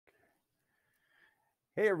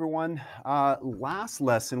Hey everyone. Last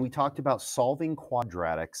lesson we talked about solving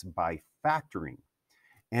quadratics by factoring.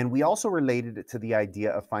 And we also related it to the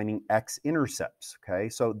idea of finding x-intercepts, okay?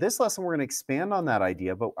 So this lesson we're going to expand on that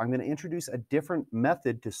idea, but I'm going to introduce a different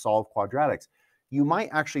method to solve quadratics. You might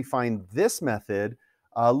actually find this method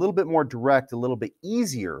a little bit more direct, a little bit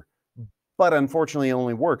easier, but unfortunately it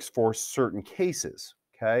only works for certain cases,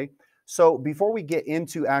 okay? So before we get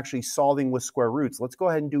into actually solving with square roots, let's go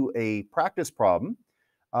ahead and do a practice problem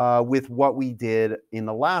with what we did in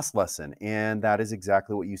the last lesson. And that is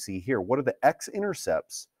exactly what you see here. What are the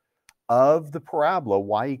x-intercepts of the parabola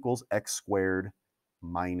y equals x squared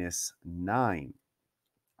minus 9?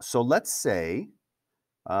 So let's say,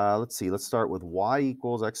 let's start with y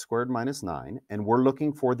equals x squared minus 9, and we're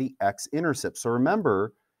looking for the x-intercept. So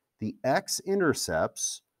remember, the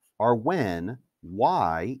x-intercepts are when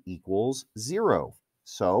y equals 0.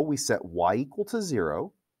 So we set y equal to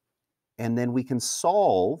 0, and then we can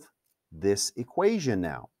solve this equation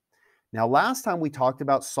now. Now, last time we talked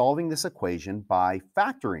about solving this equation by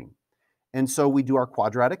factoring. And so we do our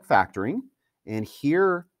quadratic factoring. And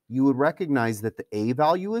here you would recognize that the a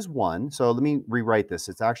value is 1. So let me rewrite this.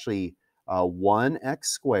 It's actually 1x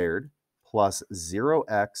squared plus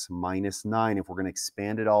 0x minus 9. If we're going to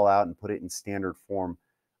expand it all out and put it in standard form,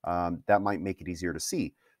 that might make it easier to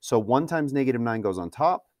see. So 1 times negative 9 goes on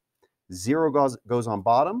top. 0 goes on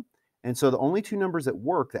bottom. And so the only two numbers that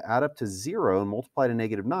work that add up to 0 and multiply to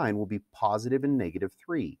negative 9 will be positive and negative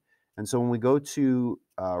 3. And so when we go to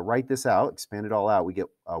write this out, expand it all out, we get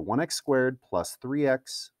 1x squared plus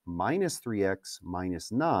 3x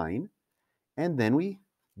minus 9. And then we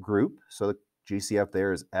group. So the GCF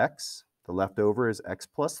there is x. The leftover is x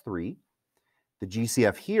plus 3. The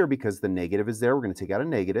GCF here, because the negative is there, we're going to take out a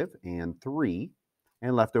negative and 3.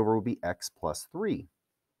 And leftover will be x plus 3.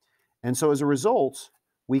 And so as a result,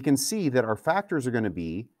 we can see that our factors are going to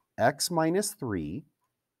be x minus 3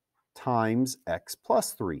 times x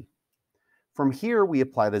plus 3. From here, we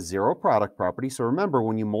apply the zero product property. So remember,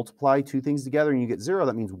 when you multiply two things together and you get 0,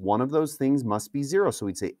 that means one of those things must be 0. So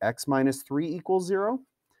we'd say x minus 3 equals 0,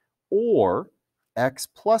 or x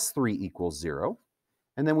plus 3 equals 0.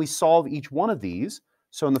 And then we solve each one of these.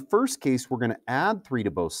 So in the first case, we're going to add 3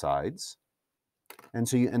 to both sides. And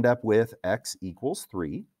so you end up with x equals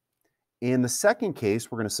 3. In the second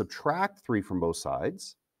case, we're going to subtract 3 from both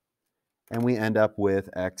sides, and we end up with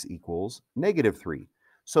x equals negative 3.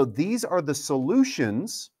 So these are the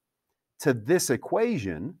solutions to this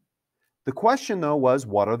equation. The question, though, was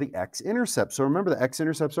what are the x-intercepts? So remember, the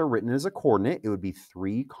x-intercepts are written as a coordinate. It would be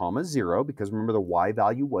 3, 0, because remember the y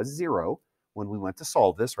value was 0 when we went to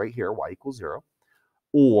solve this right here, y equals 0.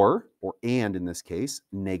 And in this case,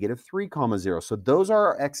 negative 3, 0. So those are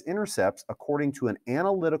our x-intercepts. According to an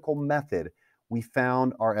analytical method, we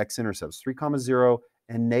found our x-intercepts, 3, 0,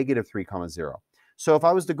 and negative 3, 0. So if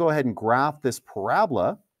I was to go ahead and graph this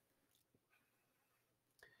parabola,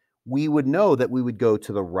 we would know that we would go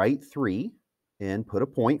to the right 3 and put a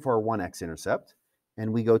point for our one x-intercept,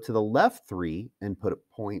 and we go to the left 3 and put a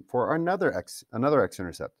point for another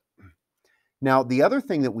x-intercept. Now, the other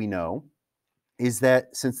thing that we know is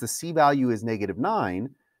that since the c value is negative 9,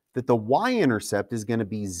 that the y-intercept is going to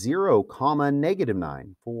be 0, negative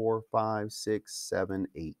 9. 4, 5, 6, 7,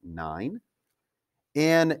 8, 9.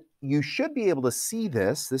 And you should be able to see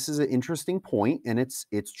this. This is an interesting point, and it's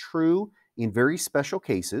true in very special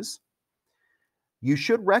cases. You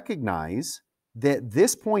should recognize that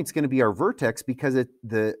this point is going to be our vertex because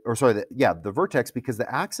the vertex, because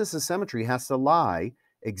the axis of symmetry has to lie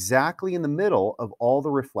exactly in the middle of all the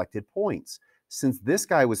reflected points. Since this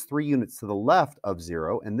guy was 3 units to the left of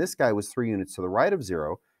 0 and this guy was 3 units to the right of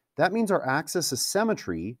 0, that means our axis of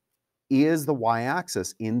symmetry is the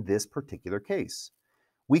y-axis in this particular case.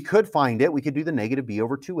 We could find it. We could do the negative b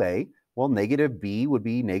over 2a. Well, negative b would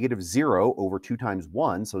be negative 0 over 2 times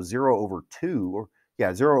 1. So 0 over 2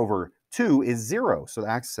 is 0. So the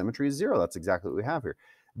axis of symmetry is 0. That's exactly what we have here.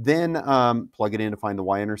 Then plug it in to find the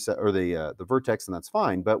y-intercept or the vertex, and that's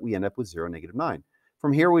fine. But we end up with 0, negative 9.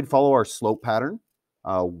 From here, we'd follow our slope pattern,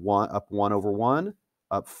 up 1 over 1,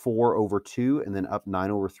 up 4 over 2, and then up 9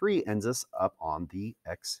 over 3 ends us up on the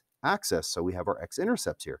x-axis. So we have our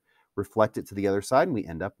x-intercepts here. Reflect it to the other side, and we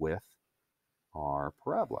end up with our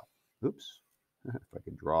parabola. Oops. If I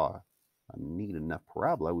could draw a neat enough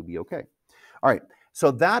parabola, would be okay. All right, so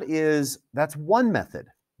that's one method.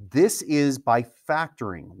 This is by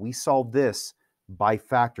factoring. We solve this by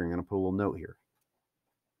factoring. I'm going to put a little note here.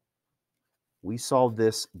 We solve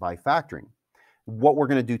this by factoring. What we're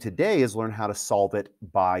going to do today is learn how to solve it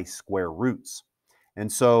by square roots.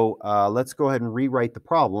 And so let's go ahead and rewrite the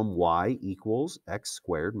problem. Y equals x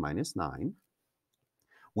squared minus 9.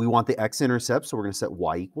 We want the x-intercept, so we're going to set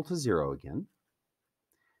y equal to 0 again.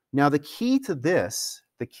 Now the key to this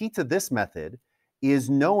method is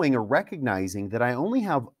knowing or recognizing that I only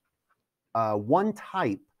have one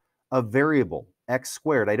type of variable, x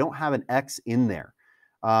squared. I don't have an x in there.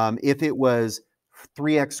 If it was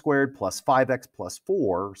 3x squared plus 5x plus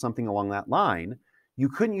 4, or something along that line, you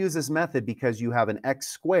couldn't use this method because you have an x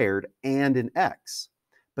squared and an x.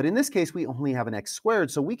 But in this case, we only have an x squared,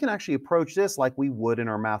 so we can actually approach this like we would in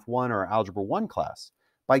our Math 1 or Algebra 1 class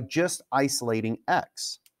by just isolating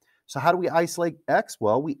x. So how do we isolate x?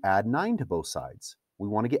 Well, we add 9 to both sides. We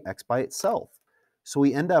want to get x by itself. So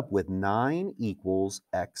we end up with 9 equals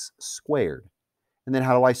x squared. And then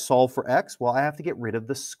how do I solve for x? Well, I have to get rid of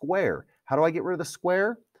the square. How do I get rid of the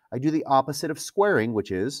square? I do the opposite of squaring,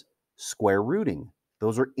 which is square rooting.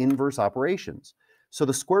 Those are inverse operations. So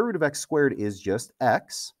the square root of x squared is just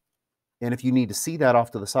x. And if you need to see that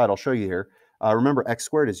off to the side, I'll show you here. Remember, x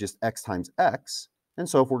squared is just x times x. And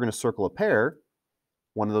so if we're going to circle a pair,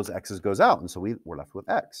 one of those x's goes out. And so we're left with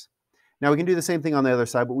x. Now we can do the same thing on the other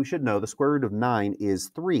side, but we should know the square root of 9 is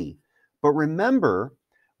 3. But remember,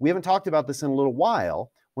 we haven't talked about this in a little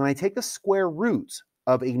while. When I take the square root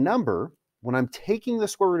of a number, when I'm taking the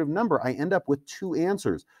square root of a number, I end up with two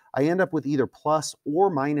answers. I end up with either plus or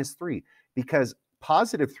minus 3 because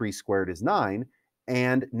positive 3 squared is 9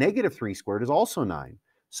 and negative 3 squared is also 9.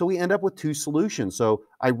 So we end up with two solutions. So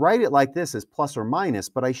I write it like this as plus or minus,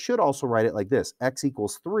 but I should also write it like this, x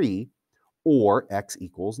equals 3 or x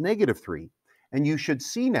equals negative 3. And you should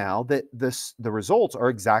see now that the results are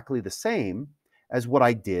exactly the same as what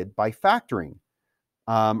I did by factoring.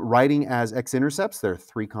 Writing as x-intercepts, they're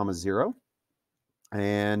 3, 0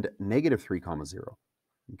 and negative 3, 0.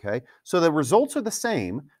 Okay, so the results are the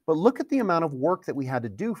same, but look at the amount of work that we had to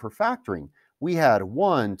do for factoring. We had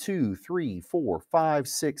 1, 2, 3, 4, 5,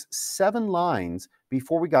 6, 7 lines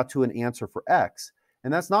before we got to an answer for x,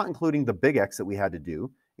 and that's not including the big X that we had to do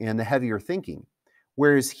and the heavier thinking.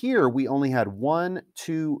 Whereas here, we only had 1,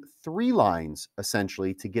 2, 3 lines,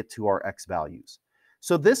 essentially, to get to our x values.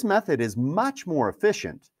 So this method is much more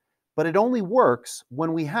efficient, but it only works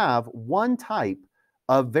when we have one type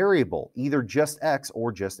of variable, either just x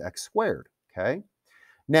or just x squared, okay?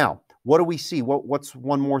 Now, what do we see? What's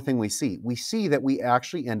one more thing we see? We see that we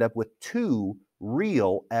actually end up with two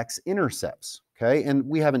real x-intercepts, okay? And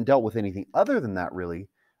we haven't dealt with anything other than that really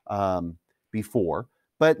before.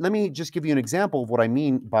 But let me just give you an example of what I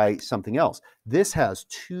mean by something else. This has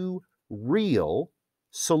two real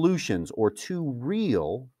solutions or two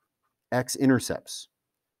real x-intercepts,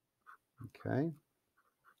 okay?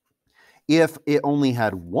 If it only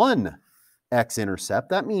had one x-intercept,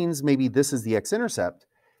 that means maybe this is the x-intercept.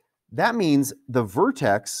 That means the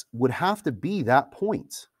vertex would have to be that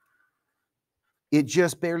point. It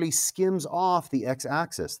just barely skims off the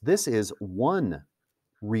x-axis. This is one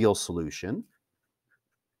real solution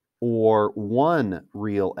or one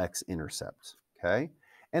real x-intercept, okay?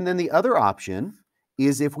 And then the other option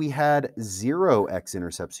is if we had 0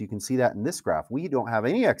 x-intercepts. You can see that in this graph. We don't have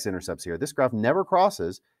any x-intercepts here. This graph never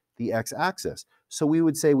crosses the x-axis. So we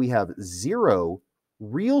would say we have 0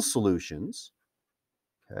 real solutions,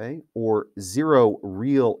 okay, or 0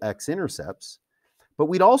 real x-intercepts, but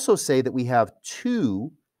we'd also say that we have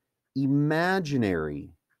 2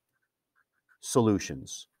 imaginary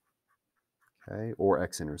solutions, okay, or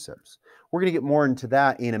x-intercepts. We're going to get more into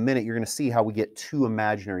that in a minute. You're going to see how we get 2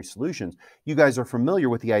 imaginary solutions. You guys are familiar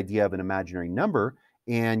with the idea of an imaginary number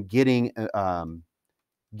and getting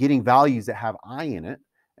values that have I in it.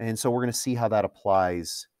 And so we're going to see how that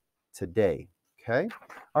applies today, okay?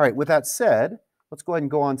 All right, with that said, let's go ahead and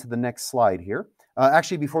go on to the next slide here.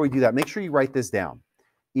 Actually, before we do that, make sure you write this down.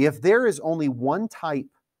 If there is only one type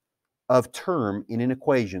of term in an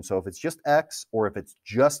equation, so if it's just x or if it's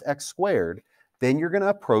just x squared, then you're going to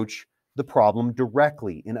approach the problem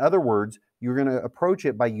directly. In other words, you're going to approach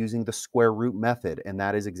it by using the square root method, and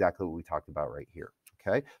that is exactly what we talked about right here,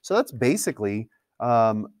 okay? So that's basically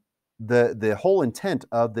the whole intent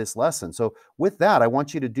of this lesson. So with that, I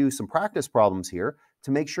want you to do some practice problems here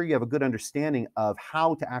to make sure you have a good understanding of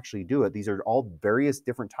how to actually do it. These are all various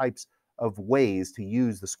different types of ways to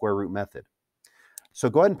use the square root method. So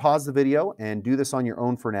go ahead and pause the video and do this on your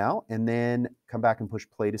own for now, and then come back and push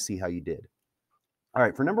play to see how you did. All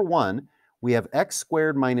right, for number 1, we have x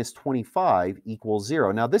squared minus 25 equals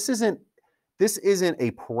 0. Now this isn't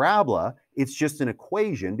a parabola, it's just an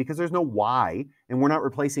equation because there's no y, and we're not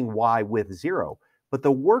replacing y with 0. But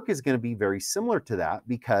the work is going to be very similar to that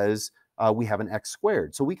because we have an x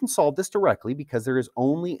squared. So we can solve this directly because there is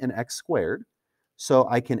only an x squared. So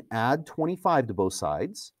I can add 25 to both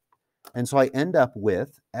sides. And so I end up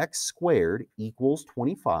with x squared equals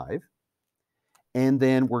 25. And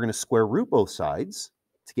then we're going to square root both sides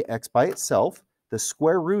to get x by itself. The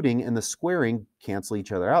square rooting and the squaring cancel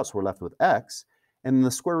each other out, so we're left with x. And then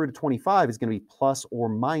the square root of 25 is going to be plus or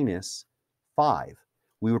minus 5.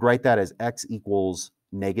 We would write that as x equals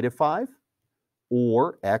 -5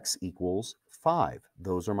 or x equals 5.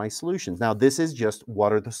 Those are my solutions. Now, this is just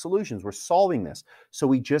what are the solutions? We're solving this. So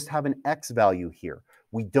we just have an x value here.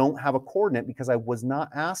 We don't have a coordinate because I was not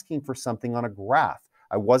asking for something on a graph.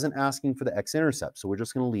 I wasn't asking for the x-intercept, so we're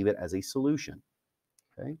just going to leave it as a solution.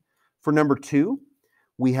 Okay. For number 2,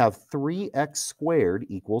 we have 3x squared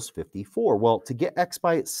equals 54. Well, to get x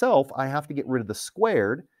by itself, I have to get rid of the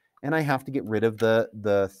squared, and I have to get rid of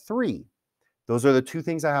the 3. Those are the two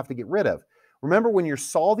things I have to get rid of. Remember, when you're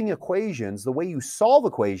solving equations, the way you solve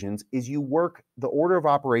equations is you work the order of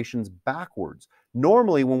operations backwards.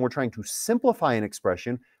 Normally, when we're trying to simplify an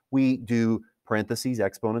expression, we do parentheses,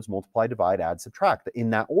 exponents, multiply, divide, add, subtract,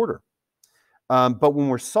 in that order. But when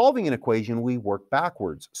we're solving an equation, we work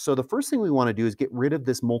backwards. So the first thing we want to do is get rid of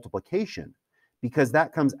this multiplication because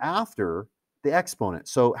that comes after the exponent.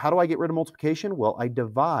 So how do I get rid of multiplication? Well, I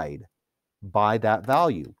divide by that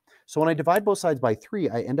value. So when I divide both sides by 3,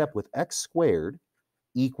 I end up with x squared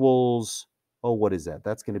equals, oh, what is that?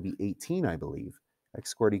 That's going to be 18, I believe.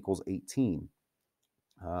 X squared equals 18.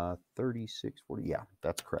 36, 40, yeah,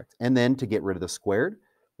 that's correct. And then to get rid of the squared,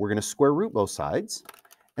 we're going to square root both sides.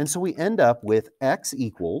 And so we end up with x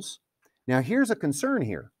equals, now here's a concern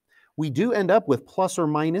here. We do end up with plus or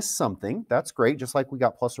minus something. That's great, just like we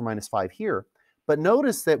got plus or minus 5 here. But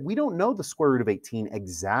notice that we don't know the square root of 18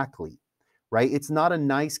 exactly, right? It's not a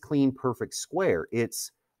nice, clean, perfect square.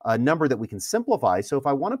 It's a number that we can simplify. So if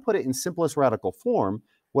I want to put it in simplest radical form,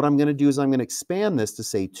 what I'm going to do is I'm going to expand this to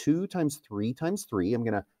say 2 times 3 times 3. I'm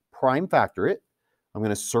going to prime factor it. I'm going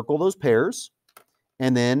to circle those pairs.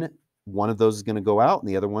 And then one of those is going to go out and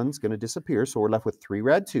the other one's going to disappear. So we're left with 3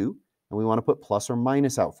 rad 2. And we want to put plus or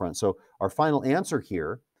minus out front. So our final answer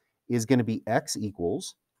here is going to be x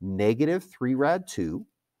equals -3 rad 2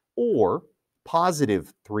 or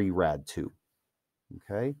positive 3 rad 2.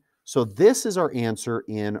 Okay? So this is our answer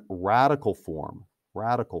in radical form.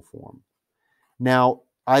 Radical form. Now,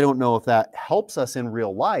 I don't know if that helps us in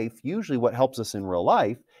real life. Usually what helps us in real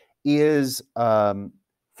life is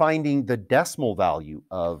finding the decimal value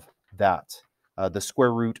of that, the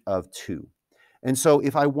square root of 2. And so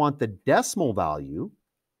if I want the decimal value,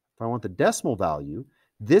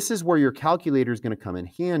 this is where your calculator is going to come in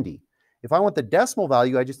handy. If I want the decimal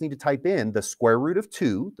value, I just need to type in the square root of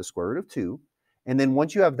 2, and then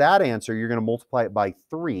once you have that answer, you're going to multiply it by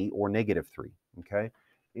 3 or -3, okay?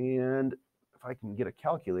 And if I can get a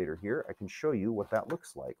calculator here, I can show you what that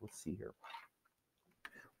looks like. Let's see here.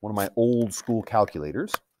 One of my old school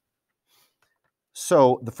calculators.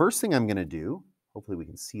 So the first thing I'm going to do, hopefully we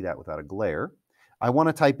can see that without a glare, I want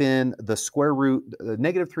to type in the square root,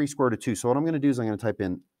 -3 square root of 2. So what I'm going to do is I'm going to type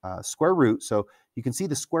in square root. So you can see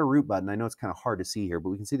the square root button. I know it's kind of hard to see here, but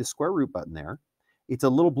we can see the square root button there. It's a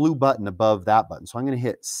little blue button above that button. So I'm going to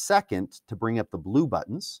hit second to bring up the blue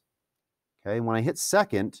buttons. Okay, when I hit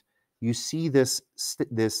second, you see this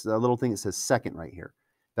little thing that says second right here.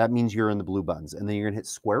 That means you're in the blue buttons. And then you're going to hit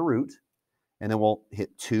square root, and then we'll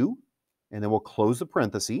hit 2, and then we'll close the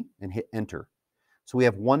parenthesis and hit enter. So we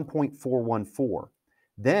have 1.414.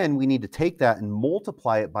 Then we need to take that and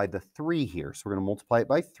multiply it by the 3 here. So we're going to multiply it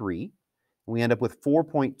by 3. And we end up with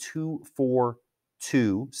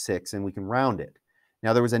 4.2426, and we can round it.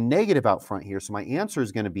 Now there was a negative out front here, so my answer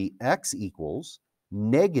is going to be x equals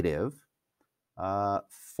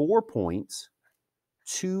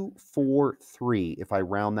 -4.243 if I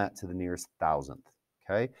round that to the nearest thousandth.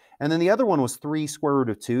 Okay, and then the other one was 3 square root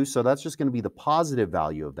of 2, so that's just going to be the positive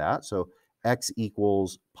value of that. So x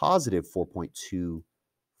equals positive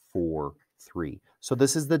 4.243. So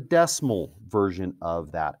this is the decimal version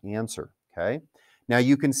of that answer. Okay, now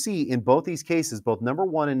you can see in both these cases, both number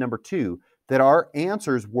 1 and number 2, that our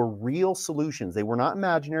answers were real solutions. They were not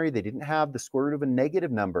imaginary. They didn't have the square root of a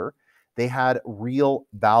negative number. They had real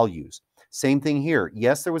values. Same thing here.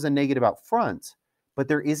 Yes, there was a negative out front, but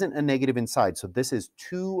there isn't a negative inside. So this is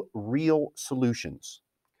 2 real solutions.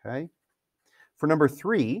 Okay. For number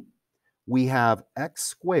 3, we have x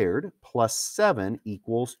squared plus 7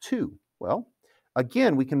 equals 2. Well,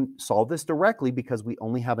 again, we can solve this directly because we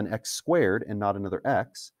only have an x squared and not another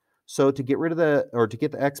x. So to get rid of to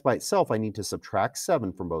get the x by itself, I need to subtract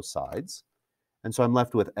 7 from both sides. And so I'm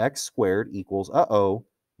left with x squared equals, -5.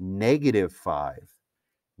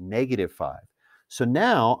 -5. So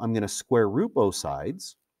now I'm going to square root both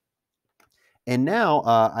sides. And now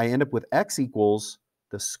I end up with x equals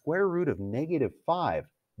the square root of negative 5.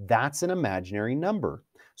 That's an imaginary number.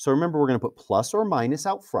 So remember, we're going to put plus or minus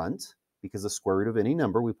out front because the square root of any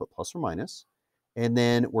number, we put plus or minus. And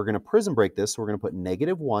then we're going to prism break this. So we're going to put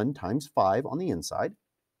negative 1 times 5 on the inside.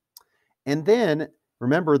 And then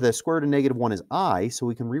remember, the square root of negative 1 is I, so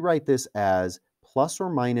we can rewrite this as plus or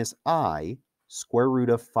minus I square root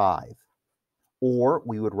of 5. Or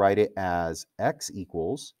we would write it as x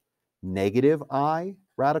equals negative I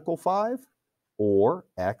radical 5 or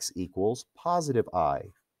x equals positive I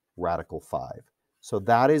radical 5. So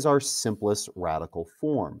that is our simplest radical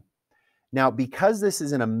form. Now, because this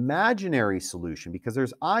is an imaginary solution, because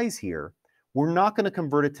there's i's here, we're not going to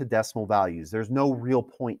convert it to decimal values. There's no real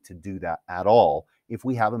point to do that at all if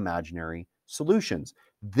we have imaginary solutions.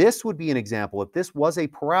 This would be an example. If this was a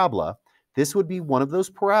parabola, this would be one of those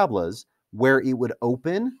parabolas where it would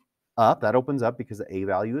open up. That opens up because the a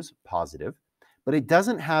value is positive, but it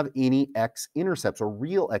doesn't have any x-intercepts or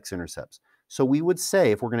real x-intercepts. So we would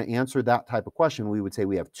say, if we're going to answer that type of question, we would say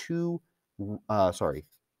we have two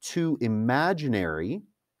imaginary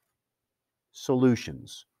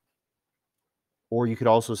solutions. Or you could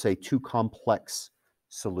also say two complex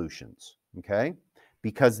solutions, okay?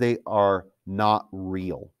 Because they are not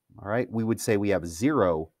real, all right? We would say we have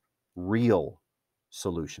 0 real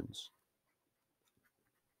solutions.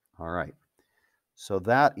 All right, so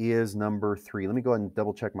that is number 3. Let me go ahead and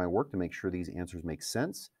double check my work to make sure these answers make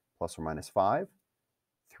sense. Plus or minus 5,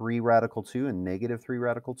 3 radical 2 and negative 3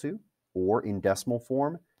 radical 2, or in decimal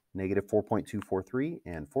form, negative 4.243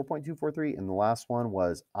 and 4.243, and the last one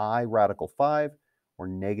was I radical 5 or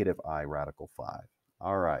negative I radical 5.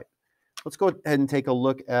 All right, let's go ahead and take a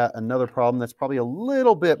look at another problem that's probably a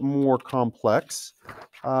little bit more complex,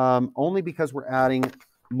 only because we're adding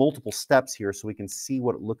multiple steps here so we can see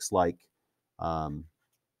what it looks like. So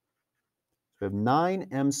we have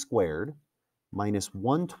 9m squared minus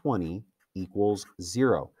 120 equals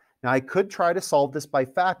 0. Now I could try to solve this by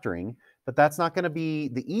factoring, but that's not going to be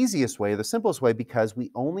the easiest way, the simplest way, because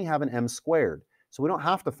we only have an m squared. So we don't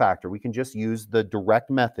have to factor. We can just use the direct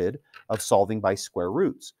method of solving by square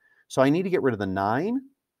roots. So I need to get rid of the 9,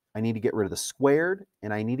 I need to get rid of the squared,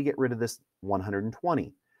 and I need to get rid of this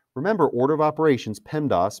 120. Remember, order of operations,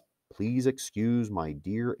 PEMDAS, please excuse my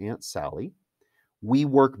dear Aunt Sally. We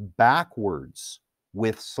work backwards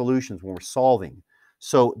with solutions when we're solving.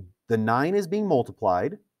 So the 9 is being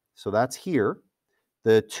multiplied, so that's here.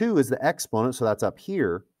 The 2 is the exponent, so that's up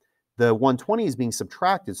here. The 120 is being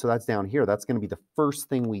subtracted, so that's down here. That's going to be the first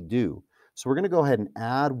thing we do. So we're going to go ahead and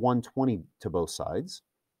add 120 to both sides.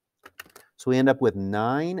 So we end up with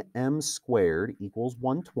 9m squared equals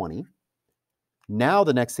 120. Now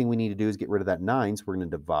the next thing we need to do is get rid of that 9, so we're going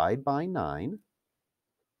to divide by 9.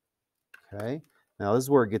 Okay, now this is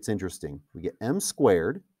where it gets interesting. We get m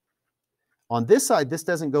squared. On this side, this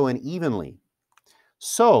doesn't go in evenly.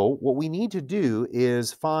 So what we need to do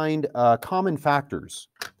is find common factors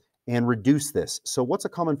and reduce this. So what's a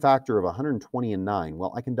common factor of 120 and 9?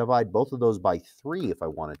 Well, I can divide both of those by 3 if I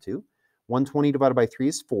wanted to. 120 divided by 3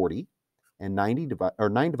 is 40, and 9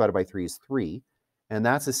 divided by 3 is 3. And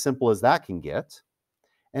that's as simple as that can get.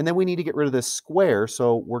 And then we need to get rid of this square,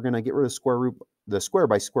 so we're going to get rid of the square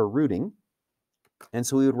by square rooting. And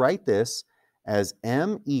so we would write this as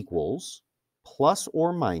m equals plus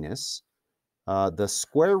or minus the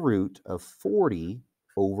square root of 40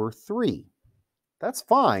 over 3. That's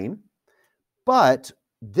fine, but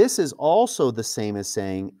this is also the same as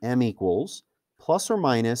saying m equals plus or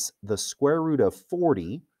minus the square root of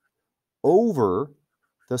 40 over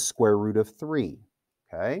the square root of 3,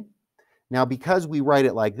 okay? Now, because we write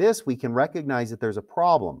it like this, we can recognize that there's a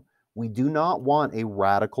problem. We do not want a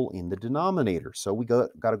radical in the denominator. So we got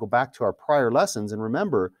to go back to our prior lessons and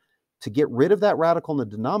remember, to get rid of that radical in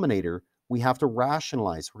the denominator, we have to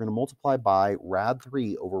rationalize. We're going to multiply by rad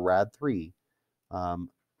 3 over rad 3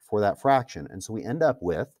 for that fraction. And so we end up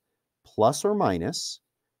with plus or minus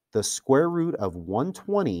the square root of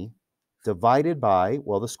 120 divided by,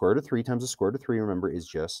 well, the square root of 3 times the square root of 3, remember, is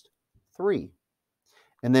just 3.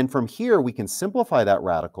 And then from here, we can simplify that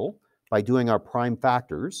radical by doing our prime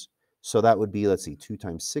factors. So that would be, let's see, 2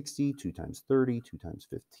 times 60, 2 times 30, 2 times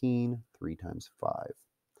 15, 3 times 5.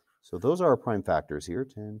 So those are our prime factors here,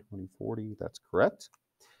 10, 20, 40, that's correct.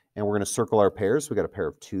 And we're going to circle our pairs. So we got a pair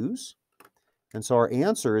of 2's. And so our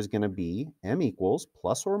answer is going to be m equals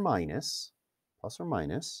plus or minus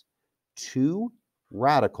 2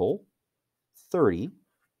 radical 30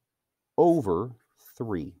 over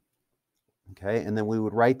 3. Okay, and then we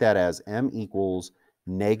would write that as m equals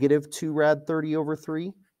negative 2 rad 30 over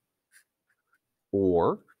 3,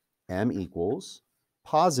 or m equals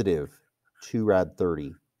positive 2 rad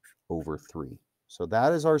 30 over 3. So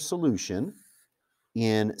that is our solution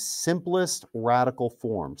in simplest radical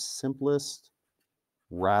form. Simplest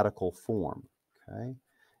radical form. Okay.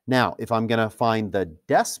 Now, if I'm going to find the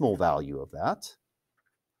decimal value of that,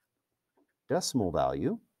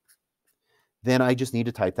 then I just need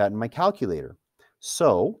to type that in my calculator.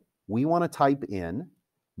 So we want to type in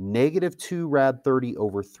 -2 rad 30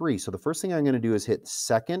 over 3. So the first thing I'm going to do is hit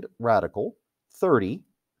second radical 30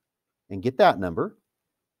 and get that number.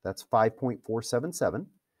 That's 5.477.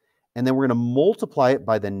 And then we're going to multiply it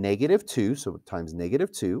by the -2, so times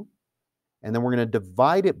 -2. And then we're going to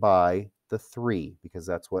divide it by the 3, because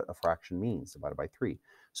that's what a fraction means, divided by 3.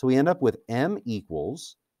 So we end up with m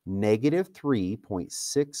equals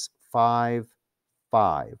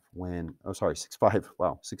 -3.655 when, oh, sorry,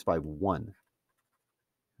 651.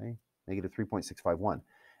 Okay, -3.651.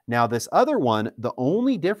 Now this other one, the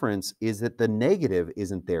only difference is that the negative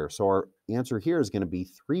isn't there. So our answer here is going to be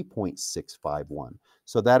 3.651.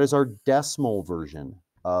 So that is our decimal version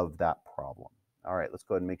of that problem. All right, let's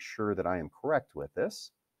go ahead and make sure that I am correct with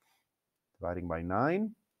this. Dividing by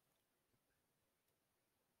 9.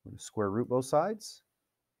 I'm going to square root both sides.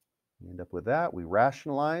 We end up with that. We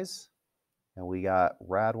rationalize, and we got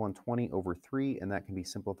rad 120 over 3, and that can be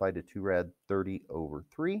simplified to 2 rad 30 over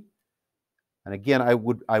 3. And again, I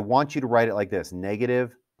want you to write it like this: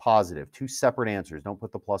 negative, positive, two separate answers. Don't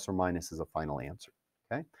put the plus or minus as a final answer.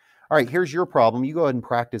 Okay. All right, here's your problem. You go ahead and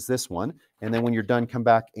practice this one, and then when you're done, come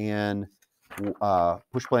back and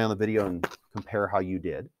push play on the video and compare how you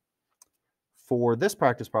did. For this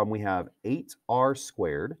practice problem, we have 8r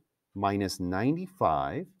squared minus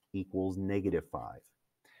 95 equals -5.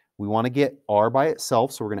 We want to get r by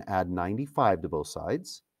itself, so we're going to add 95 to both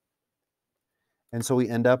sides. And so we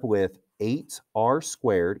end up with 8r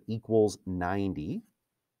squared equals 90.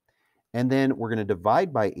 And then we're going to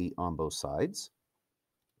divide by 8 on both sides.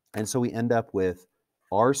 And so we end up with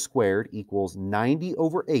r squared equals 90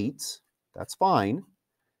 over 8. That's fine.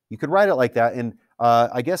 You could write it like that. And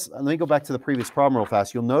I guess, let me go back to the previous problem real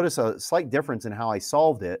fast. You'll notice a slight difference in how I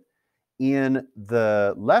solved it. In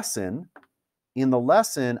the lesson,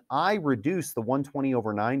 I reduced the 120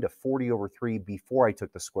 over 9 to 40 over 3 before I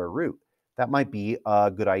took the square root. That might be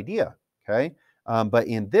a good idea, okay? But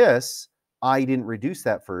in this, I didn't reduce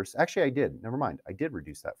that first. Actually, I did. Never mind. I did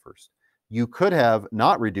reduce that first. You could have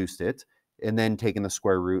not reduced it and then taken the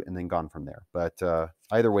square root and then gone from there. But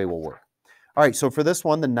either way will work. All right, so for this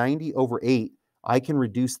one, the 90 over 8, I can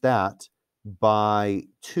reduce that by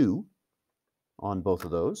 2 on both of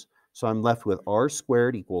those. So I'm left with r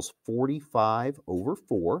squared equals 45 over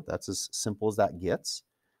 4. That's as simple as that gets.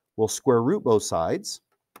 We'll square root both sides.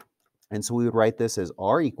 And so we would write this as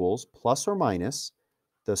r equals plus or minus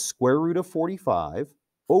the square root of 45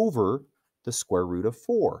 over the square root of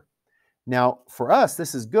 4. Now, for us,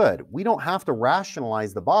 this is good. We don't have to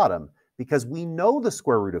rationalize the bottom because we know the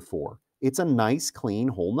square root of 4. It's a nice, clean,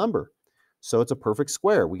 whole number. So it's a perfect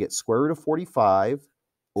square. We get square root of 45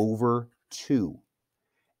 over 2.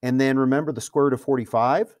 And then remember the square root of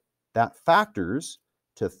 45, that factors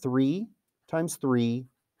to 3 times 3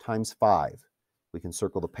 times 5. We can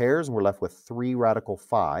circle the pairs and we're left with 3 radical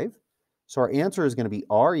 5. So our answer is going to be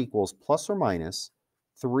r equals plus or minus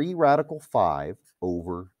 3 radical 5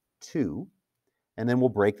 over 2. And then we'll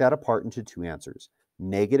break that apart into two answers: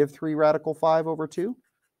 -3 radical 5 over 2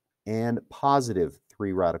 and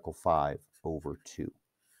 +3 radical 5 over 2.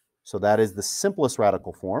 So that is the simplest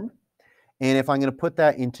radical form. And if I'm going to put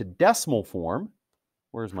that into decimal form,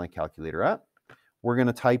 where's my calculator at? We're going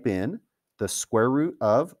to type in the square root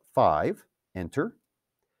of 5, enter.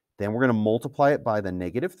 Then we're going to multiply it by the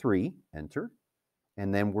 -3, enter.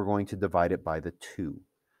 And then we're going to divide it by the 2.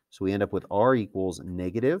 So we end up with r equals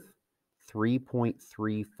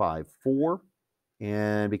 -3.354.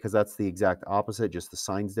 And because that's the exact opposite, just the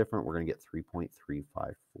sign's different, we're going to get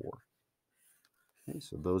 3.354. Okay,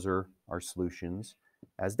 so those are our solutions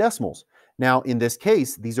as decimals. Now, in this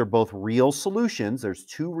case, these are both real solutions. There's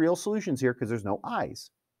 2 real solutions here because there's no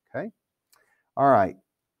i's. Okay? All right.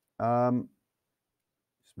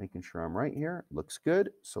 Just making sure I'm right here. Looks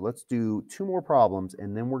good. So let's do 2 more problems,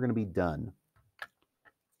 and then we're going to be done.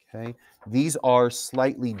 Okay? These are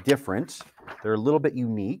slightly different. They're a little bit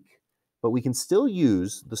unique, but we can still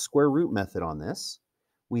use the square root method on this.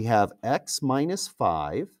 We have x minus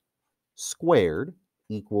 5 squared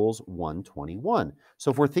equals 121.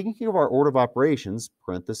 So if we're thinking of our order of operations,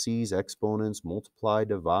 parentheses, exponents, multiply,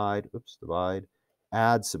 divide,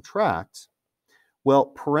 add, subtract, well,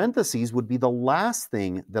 parentheses would be the last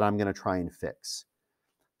thing that I'm going to try and fix.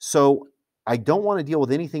 So I don't want to deal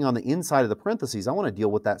with anything on the inside of the parentheses. I want to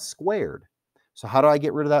deal with that squared. So how do I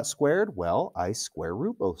get rid of that squared? Well, I square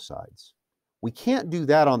root both sides. We couldn't do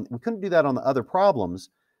that on the other problems,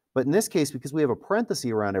 but in this case, because we have a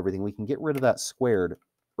parenthesis around everything, we can get rid of that squared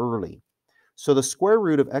early. So the square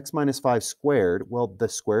root of x minus 5 squared, well, the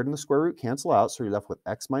squared and the square root cancel out, so you're left with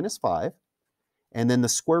x minus 5. And then the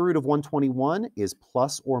square root of 121 is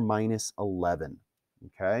plus or minus 11,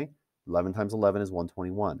 okay? 11 times 11 is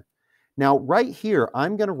 121. Now, right here,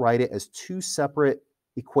 I'm going to write it as two separate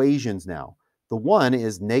equations now. The one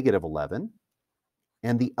is negative 11,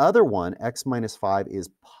 and the other one, x minus 5, is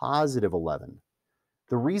positive 11.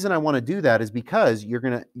 The reason I want to do that is because you're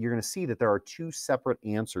going to see that there are two separate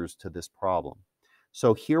answers to this problem.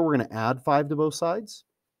 So here we're going to add 5 to both sides.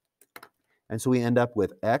 And so we end up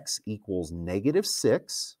with x equals negative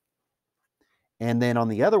 6. And then on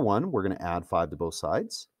the other one, we're going to add 5 to both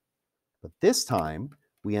sides. But this time,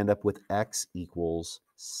 we end up with x equals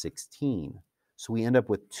 16. So we end up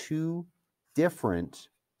with two different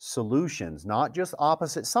solutions, not just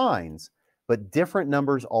opposite signs, but different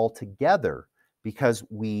numbers altogether, because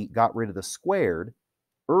we got rid of the squared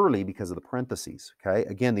early because of the parentheses, okay?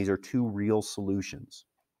 Again, these are two real solutions.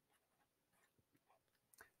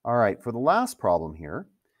 All right, for the last problem here,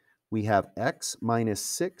 we have x minus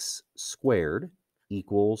 6 squared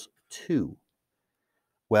equals 2.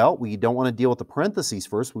 Well, we don't want to deal with the parentheses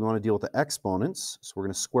first. We want to deal with the exponents. So we're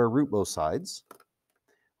going to square root both sides.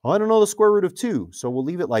 Well, I don't know the square root of 2, so we'll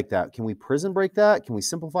leave it like that. Can we prison break that? Can we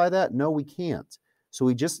simplify that? No, we can't. So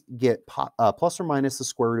we just get plus or minus the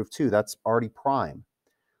square root of 2. That's already prime.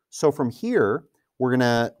 So from here, we're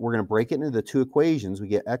gonna break it into the two equations. We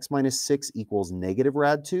get x minus 6 equals negative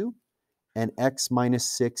rad 2, and x minus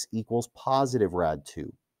 6 equals positive rad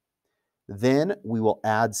 2. Then we will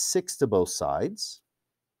add 6 to both sides.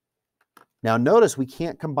 Now notice we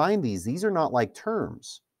can't combine these. These are not like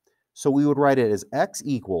terms. So we would write it as x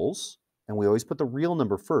equals, and we always put the real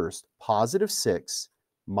number first, positive 6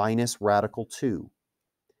 minus radical 2.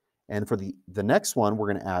 And for the next one, we're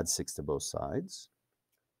going to add 6 to both sides.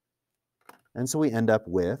 And so we end up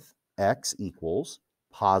with x equals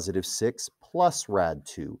positive 6 plus rad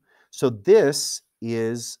 2. So this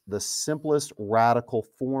is the simplest radical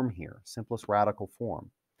form here, simplest radical form.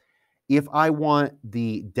 If I want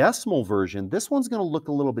the decimal version, this one's going to look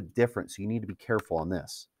a little bit different, so you need to be careful on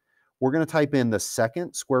this. We're going to type in the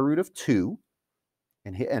second square root of 2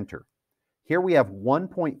 and hit enter. Here we have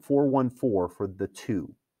 1.414 for the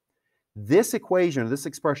 2. This equation, or this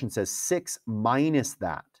expression says 6 minus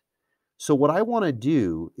that. So what I want to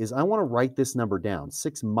do is I want to write this number down,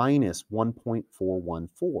 6 minus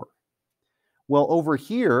 1.414. Well, over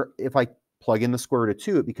here, if I plug in the square root of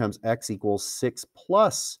 2, it becomes x equals 6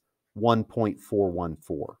 plus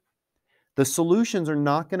 1.414. The solutions are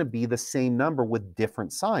not going to be the same number with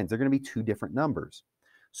different signs. They're going to be two different numbers.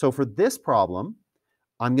 So for this problem,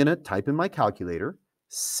 I'm going to type in my calculator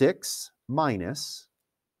 6 minus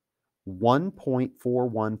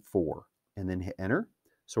 1.414 and then hit enter.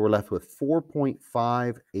 So we're left with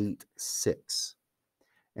 4.586.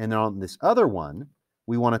 And then on this other one,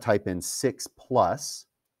 we want to type in 6 plus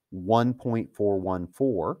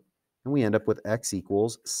 1.414, and we end up with x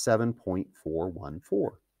equals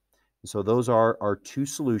 7.414. So those are our two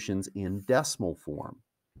solutions in decimal form.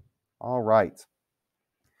 All right.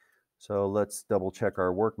 So let's double check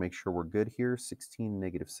our work, make sure we're good here. 16,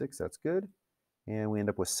 negative 6, that's good. And we end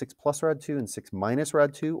up with 6 plus rad 2 and 6 minus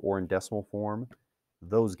rad 2, or in decimal form,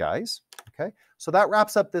 those guys. Okay, so that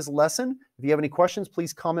wraps up this lesson. If you have any questions,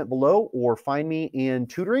 please comment below or find me in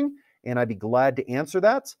tutoring, and I'd be glad to answer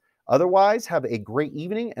that. Otherwise, have a great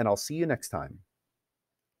evening, and I'll see you next time.